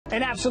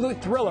An absolute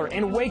thriller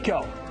in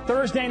Waco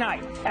Thursday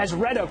night as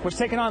Red Oak was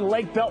taking on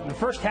Lake Belton.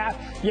 First half,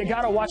 you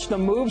got to watch the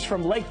moves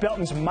from Lake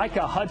Belton's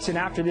Micah Hudson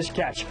after this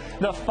catch.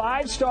 The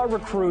 5-star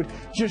recruit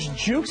just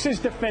jukes his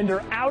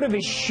defender out of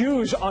his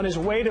shoes on his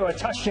way to a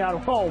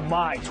touchdown. Oh,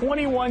 my.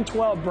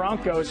 21-12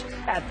 Broncos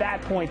at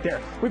that point there.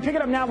 We pick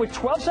it up now with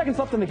 12 seconds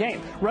left in the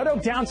game. Red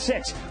Oak down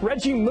 6.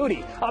 Reggie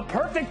Moody, a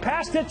perfect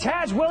pass to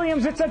Taz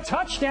Williams. It's a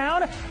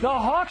touchdown. The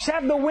Hawks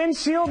have the win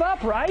sealed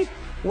up, right?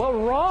 Well,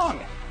 wrong.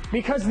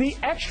 Because the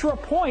extra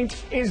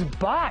point is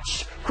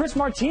botched. Chris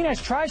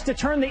Martinez tries to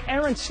turn the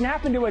errant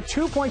snap into a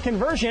 2-point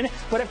conversion,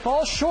 but it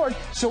falls short,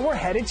 so we're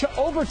headed to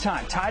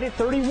overtime, tied at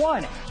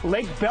 31.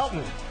 Lake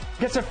Belton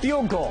gets a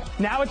field goal.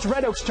 Now it's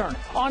Red Oak's turn.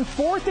 On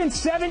 4th and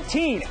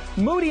 17,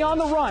 Moody on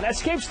the run,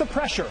 escapes the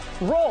pressure,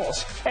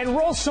 rolls, and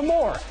rolls some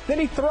more. Then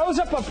he throws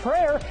up a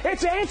prayer.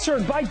 It's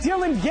answered by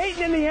Dylan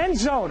Gayton in the end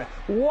zone.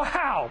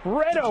 Wow,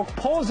 Red Oak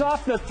pulls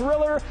off the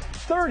thriller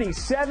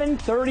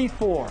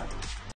 37-34.